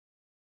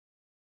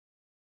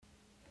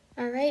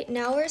Alright,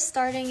 now we're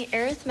starting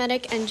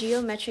arithmetic and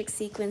geometric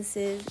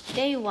sequences,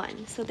 day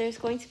 1. So there's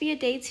going to be a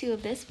day 2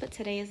 of this, but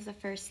today is the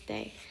first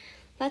day.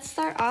 Let's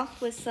start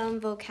off with some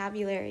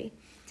vocabulary.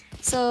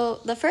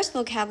 So the first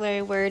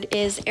vocabulary word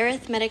is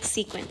arithmetic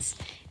sequence,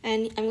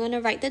 and I'm going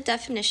to write the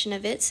definition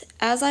of it.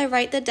 As I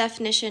write the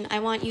definition, I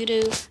want you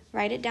to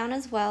write it down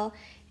as well,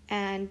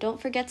 and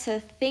don't forget to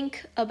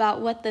think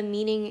about what the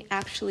meaning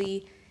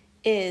actually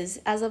is,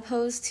 as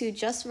opposed to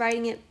just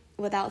writing it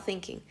without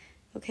thinking.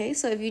 Okay,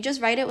 so if you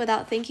just write it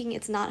without thinking,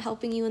 it's not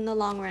helping you in the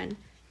long run.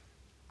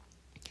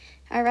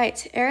 All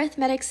right,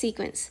 arithmetic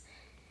sequence.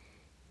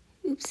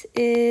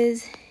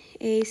 Is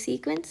a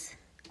sequence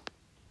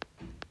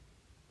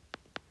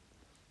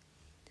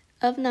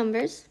of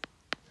numbers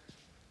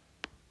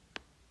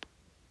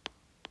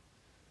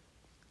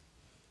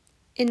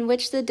in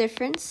which the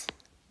difference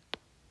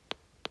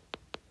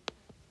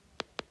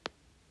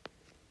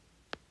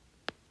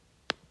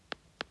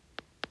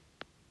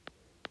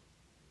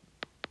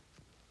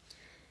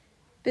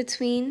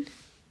between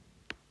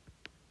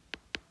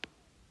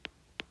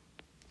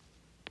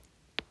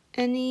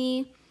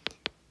any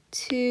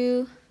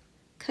two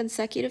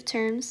consecutive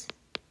terms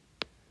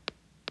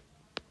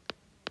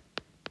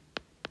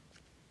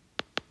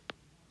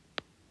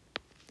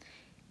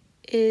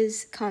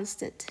is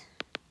constant.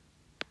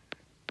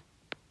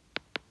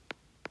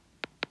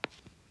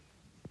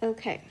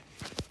 Okay,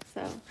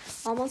 so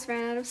almost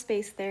ran out of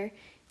space there.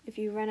 If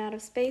you run out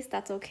of space,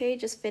 that's okay.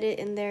 Just fit it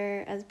in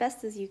there as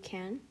best as you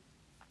can.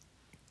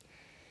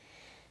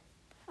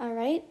 All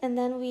right, and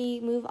then we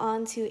move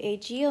on to a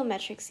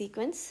geometric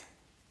sequence,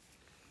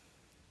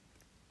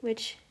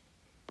 which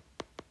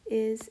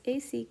is a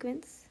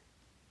sequence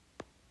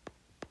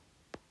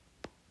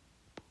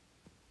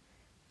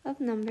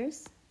of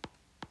numbers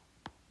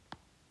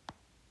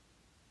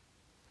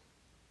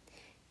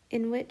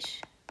in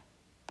which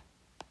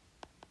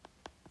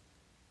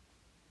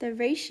the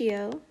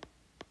ratio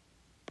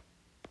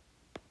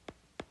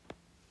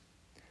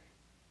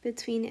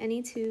between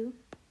any two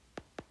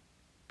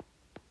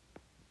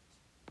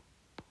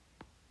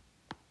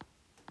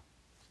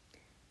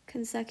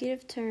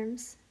consecutive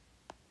terms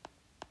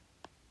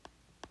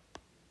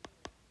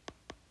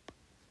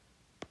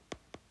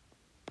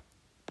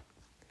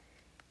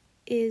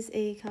is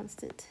a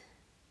constant.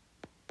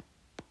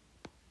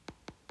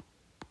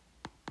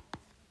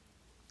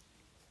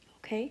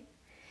 Okay,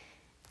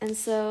 and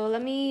so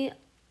let me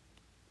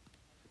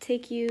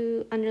take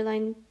you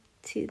underline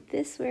to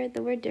this word,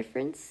 the word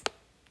difference.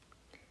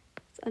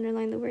 Let's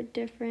underline the word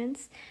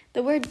difference.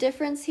 The word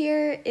difference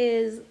here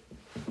is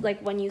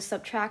like when you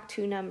subtract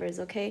two numbers,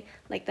 okay?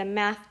 Like the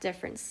math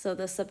difference, so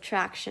the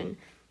subtraction,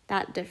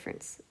 that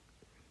difference.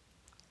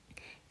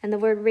 And the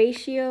word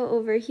ratio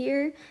over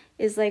here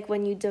is like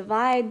when you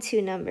divide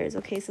two numbers,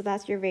 okay? So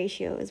that's your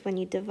ratio, is when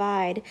you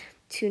divide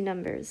two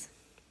numbers.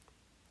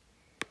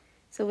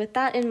 So with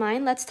that in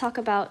mind, let's talk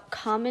about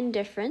common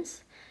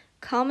difference.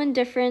 Common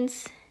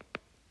difference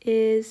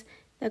is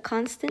the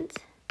constant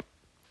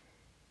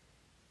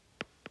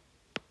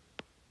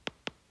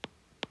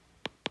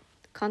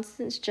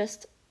constant is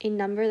just a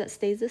number that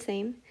stays the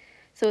same.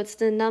 So it's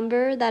the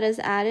number that is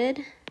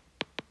added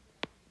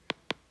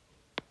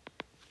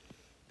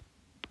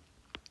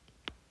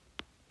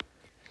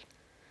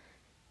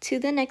to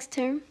the next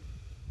term,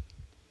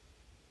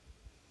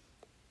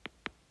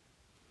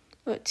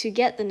 or to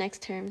get the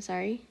next term,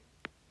 sorry.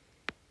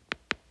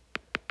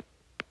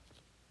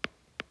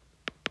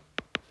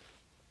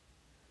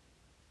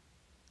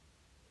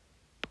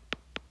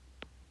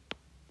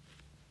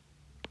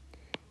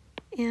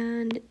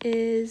 And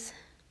is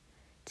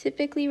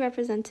typically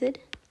represented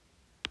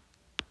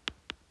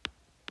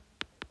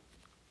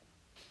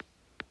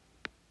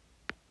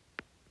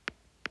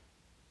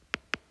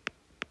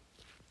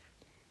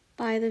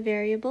by the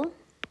variable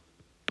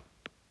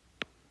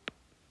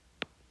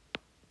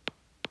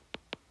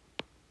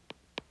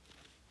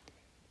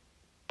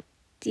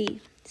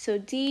D. So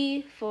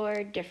D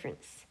for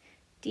difference,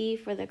 D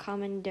for the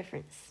common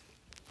difference.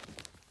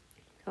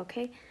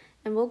 Okay,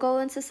 and we'll go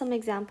into some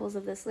examples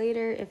of this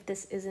later if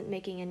this isn't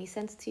making any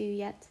sense to you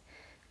yet,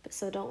 but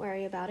so don't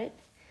worry about it.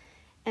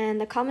 And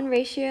the common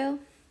ratio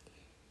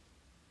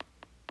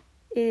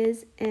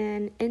is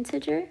an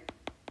integer,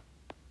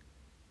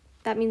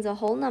 that means a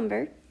whole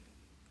number,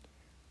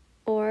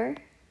 or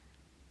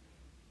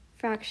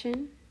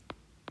fraction,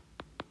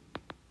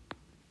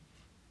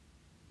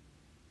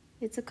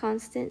 it's a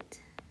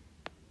constant.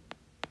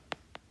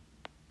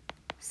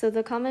 So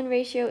the common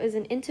ratio is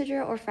an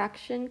integer or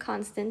fraction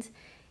constant,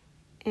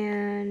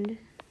 and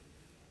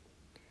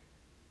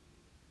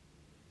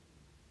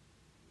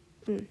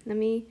let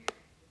me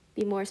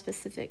be more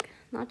specific,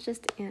 not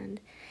just and.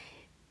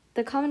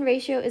 The common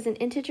ratio is an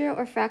integer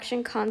or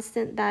fraction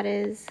constant that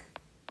is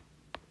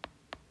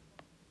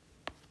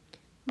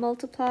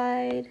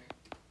multiplied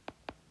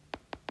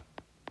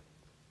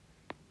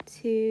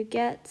to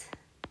get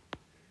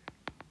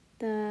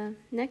the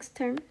next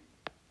term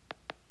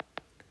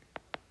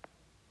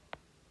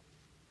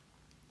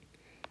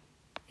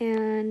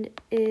and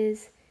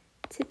is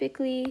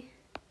typically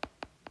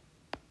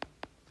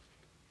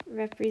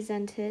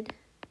represented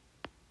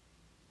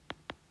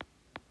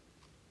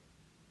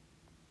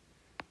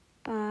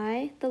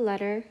by the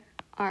letter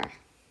r,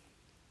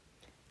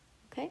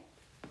 okay?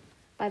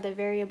 By the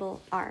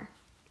variable r.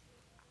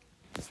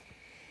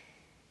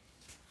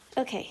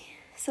 Okay,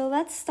 so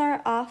let's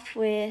start off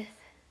with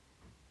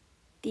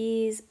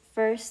these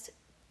first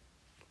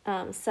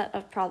set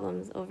of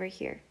problems over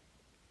here.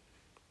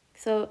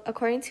 So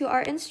according to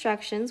our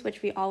instructions,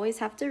 which we always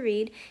have to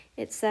read,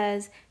 it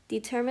says,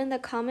 determine the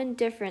common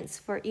difference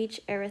for each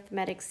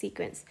arithmetic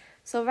sequence.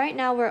 So right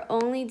now we're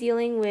only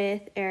dealing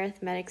with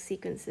arithmetic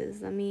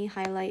sequences. Let me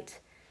highlight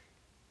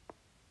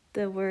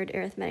the word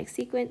arithmetic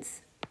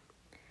sequence.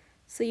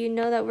 So you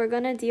know that we're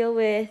going to deal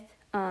with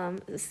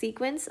the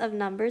sequence of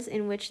numbers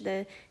in which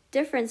the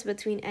difference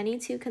between any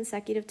two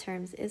consecutive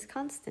terms is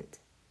constant.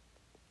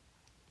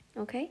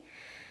 Okay?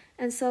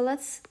 And so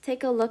let's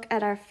take a look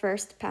at our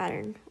first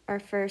pattern, our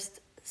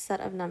first set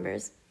of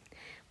numbers.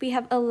 We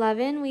have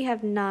 11, we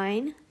have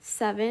 9,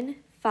 7,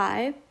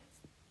 5,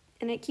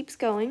 and it keeps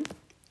going.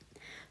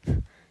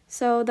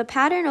 So the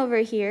pattern over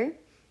here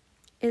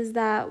is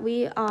that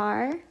we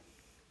are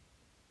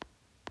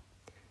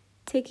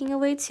taking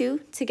away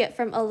 2 to get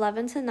from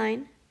 11 to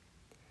 9,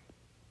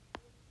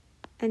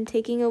 and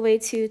taking away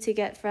 2 to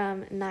get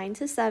from 9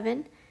 to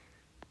 7,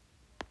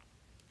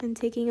 and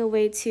taking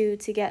away 2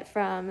 to get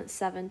from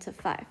 7 to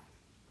 5.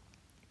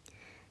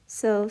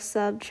 So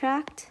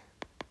subtract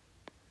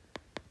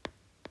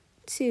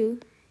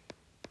 2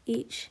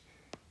 each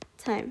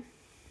time,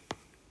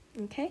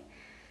 okay?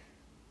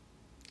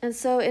 And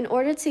so in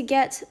order to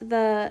get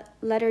the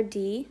letter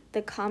D,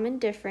 the common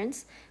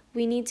difference,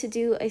 we need to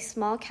do a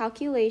small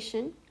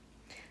calculation.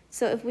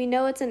 So if we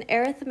know it's an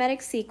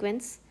arithmetic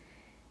sequence,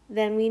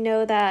 then we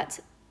know that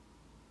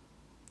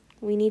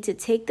we need to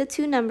take the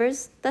two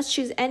numbers. Let's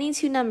choose any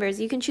two numbers.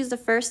 You can choose the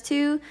first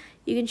two,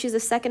 you can choose the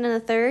second and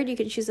the third, you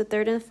can choose the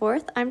third and the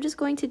fourth. I'm just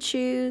going to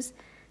choose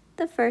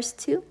the first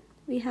two.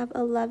 We have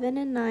 11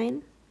 and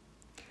 9.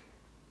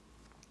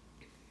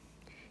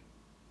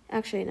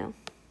 Actually, no.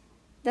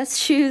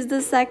 Let's choose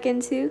the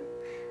second two.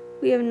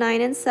 We have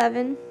 9 and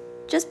 7,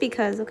 just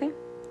because, okay?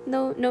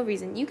 No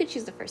reason. You could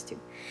choose the first two.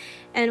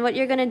 And what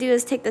you're going to do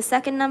is take the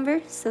second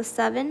number, so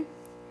 7,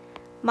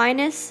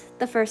 minus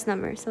the first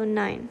number, so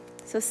 9.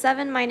 So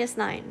 7 minus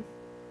 9.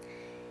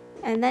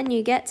 And then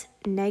you get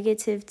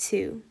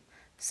 -2.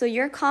 So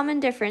your common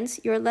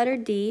difference, your letter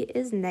D,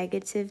 is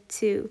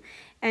 -2.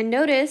 And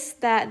notice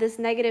that this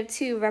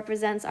 -2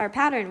 represents our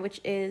pattern, which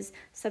is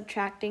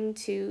subtracting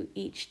 2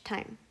 each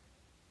time.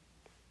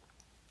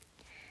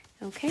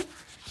 Okay,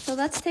 so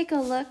let's take a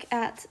look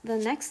at the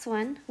next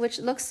one, which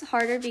looks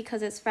harder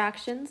because it's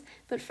fractions,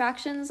 but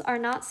fractions are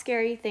not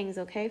scary things,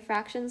 okay?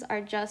 Fractions are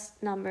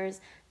just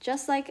numbers,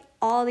 just like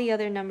all the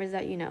other numbers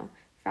that you know.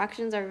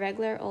 Fractions are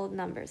regular old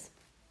numbers.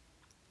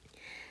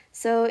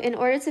 So in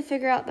order to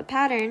figure out the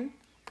pattern,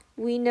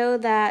 we know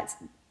that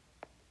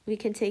we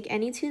can take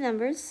any two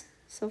numbers.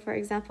 So for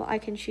example, I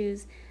can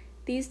choose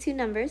these two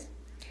numbers,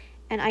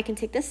 and I can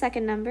take the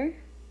second number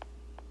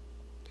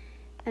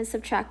and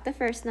subtract the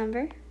first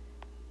number,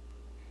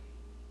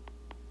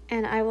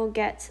 and I will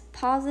get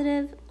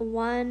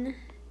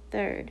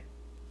 +1/3.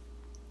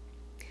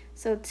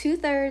 So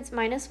 2/3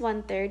 minus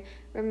 1/3.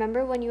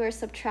 Remember, when you are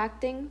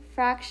subtracting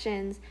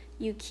fractions,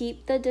 you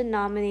keep the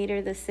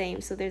denominator the same.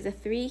 So there's a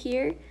 3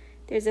 here,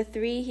 there's a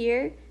 3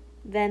 here,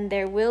 then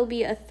there will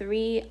be a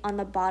 3 on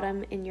the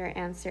bottom in your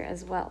answer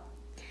as well.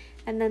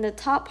 And then the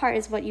top part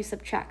is what you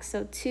subtract.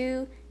 So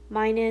 2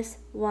 minus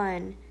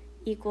 1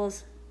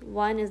 equals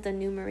 1 is the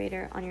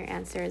numerator on your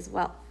answer as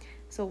well.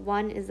 So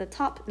 1 is the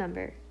top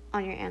number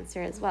on your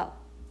answer as well.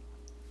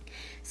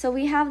 So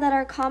we have that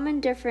our common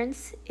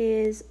difference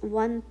is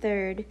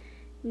 1/3.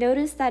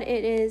 Notice that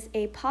it is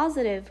a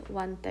positive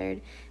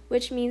 1/3,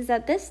 which means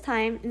that this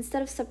time,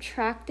 instead of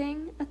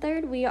subtracting a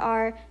third, we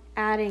are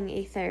adding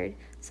a third.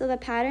 So the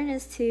pattern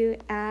is to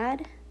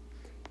add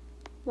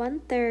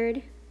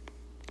 1/3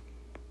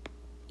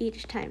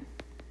 each time.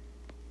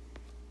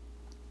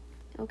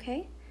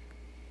 Okay?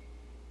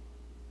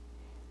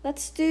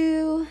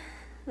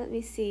 Let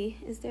me see,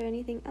 is there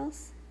anything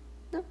else?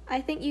 No,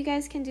 I think you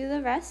guys can do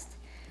the rest.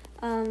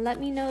 Let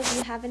me know if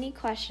you have any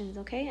questions,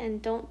 okay?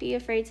 And don't be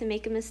afraid to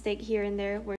make a mistake here and there.